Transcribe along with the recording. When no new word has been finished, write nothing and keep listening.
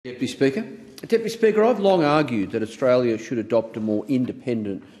Deputy Speaker. Deputy Speaker, I've long argued that Australia should adopt a more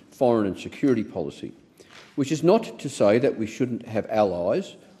independent foreign and security policy, which is not to say that we shouldn't have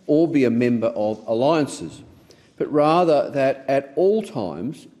allies or be a member of alliances, but rather that at all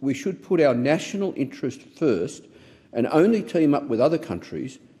times we should put our national interest first and only team up with other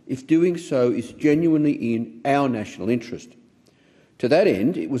countries if doing so is genuinely in our national interest. To that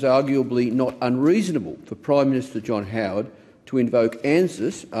end, it was arguably not unreasonable for Prime Minister John Howard to invoke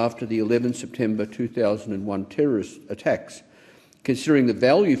AUKUS after the 11 September 2001 terrorist attacks, considering the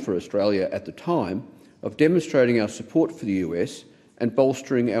value for Australia at the time of demonstrating our support for the US and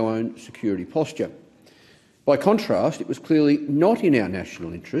bolstering our own security posture. By contrast, it was clearly not in our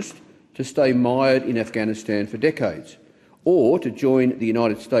national interest to stay mired in Afghanistan for decades, or to join the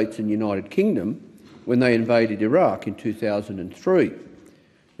United States and United Kingdom when they invaded Iraq in 2003.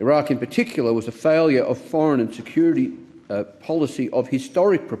 Iraq in particular was a failure of foreign and security policy of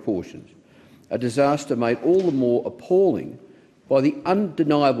historic proportions, a disaster made all the more appalling by the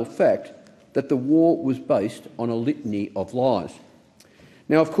undeniable fact that the war was based on a litany of lies.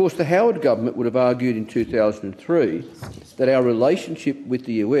 Now, of course, the Howard government would have argued in 2003 that our relationship with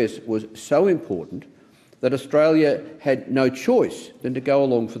the US was so important that Australia had no choice than to go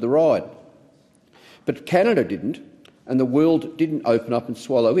along for the ride. But Canada didn't, and the world didn't open up and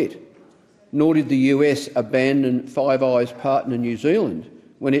swallow it. Nor did the US abandon Five Eyes partner New Zealand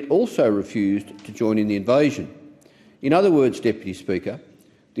when it also refused to join in the invasion. In other words, Deputy Speaker,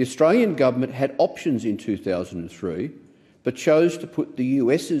 the Australian government had options in 2003 but chose to put the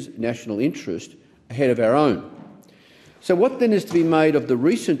US's national interest ahead of our own. So what then is to be made of the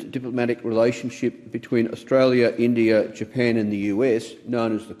recent diplomatic relationship between Australia, India, Japan and the US,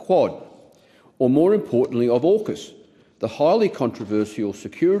 known as the Quad, or more importantly of AUKUS, the highly controversial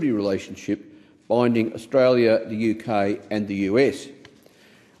security relationship binding Australia, the UK and the US?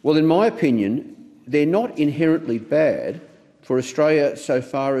 Well, in my opinion, they're not inherently bad for Australia so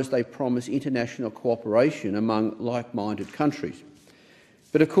far as they promise international cooperation among like-minded countries.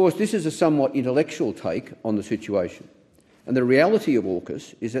 But of course, this is a somewhat intellectual take on the situation. And the reality of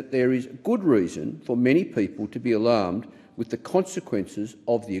AUKUS is that there is good reason for many people to be alarmed with the consequences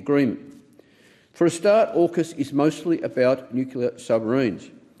of the agreement. For a start, AUKUS is mostly about nuclear submarines,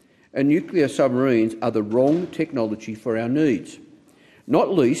 and nuclear submarines are the wrong technology for our needs,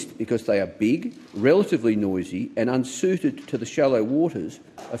 not least because they are big, relatively noisy and unsuited to the shallow waters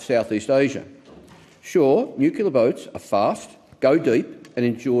of Southeast Asia. Sure, nuclear boats are fast, go deep and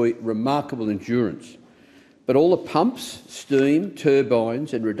enjoy remarkable endurance, but all the pumps, steam,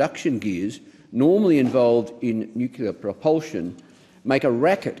 turbines and reduction gears normally involved in nuclear propulsion make a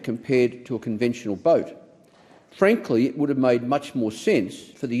racket compared to a conventional boat. Frankly, it would have made much more sense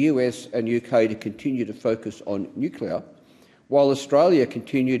for the US and UK to continue to focus on nuclear, while Australia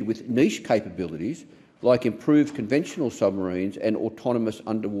continued with niche capabilities like improved conventional submarines and autonomous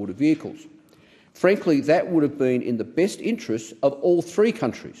underwater vehicles. Frankly, that would have been in the best interests of all three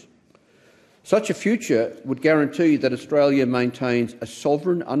countries. Such a future would guarantee that Australia maintains a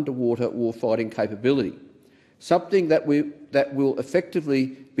sovereign underwater warfighting capability, something that will effectively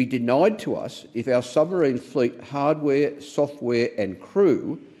be denied to us if our submarine fleet hardware, software and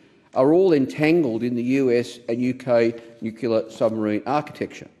crew are all entangled in the US and UK nuclear submarine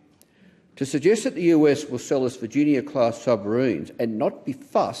architecture. To suggest that the US will sell us Virginia-class submarines and not be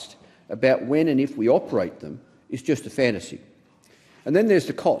fussed about when and if we operate them is just a fantasy. And then there's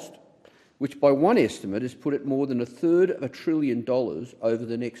the cost, which by one estimate is put at more than $1/3 trillion over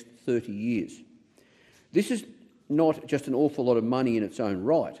the next 30 years. This is not just an awful lot of money in its own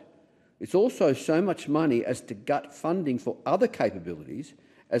right. It's also so much money as to gut funding for other capabilities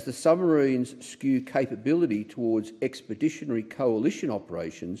as the submarines skew capability towards expeditionary coalition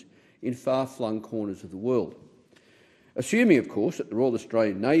operations in far-flung corners of the world. Assuming, of course, that the Royal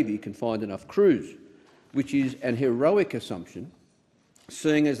Australian Navy can find enough crews, which is an heroic assumption,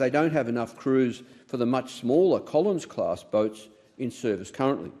 seeing as they don't have enough crews for the much smaller Collins-class boats in service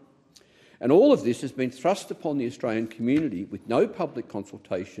currently. And all of this has been thrust upon the Australian community with no public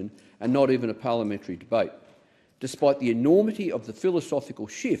consultation and not even a parliamentary debate, despite the enormity of the philosophical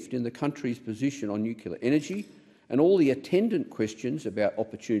shift in the country's position on nuclear energy and all the attendant questions about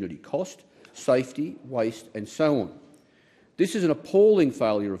opportunity cost, safety, waste and so on. This is an appalling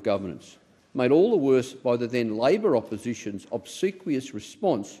failure of governance, made all the worse by the then Labor opposition's obsequious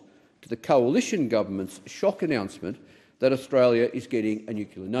response to the coalition government's shock announcement that Australia is getting a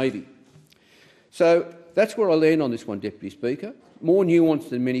nuclear navy. So that's where I land on this one, Deputy Speaker. More nuanced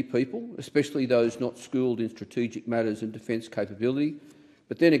than many people, especially those not schooled in strategic matters and defence capability,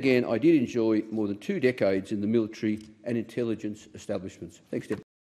 But then again, I did enjoy more than 2 decades in the military and intelligence establishments. Thanks, Deputy.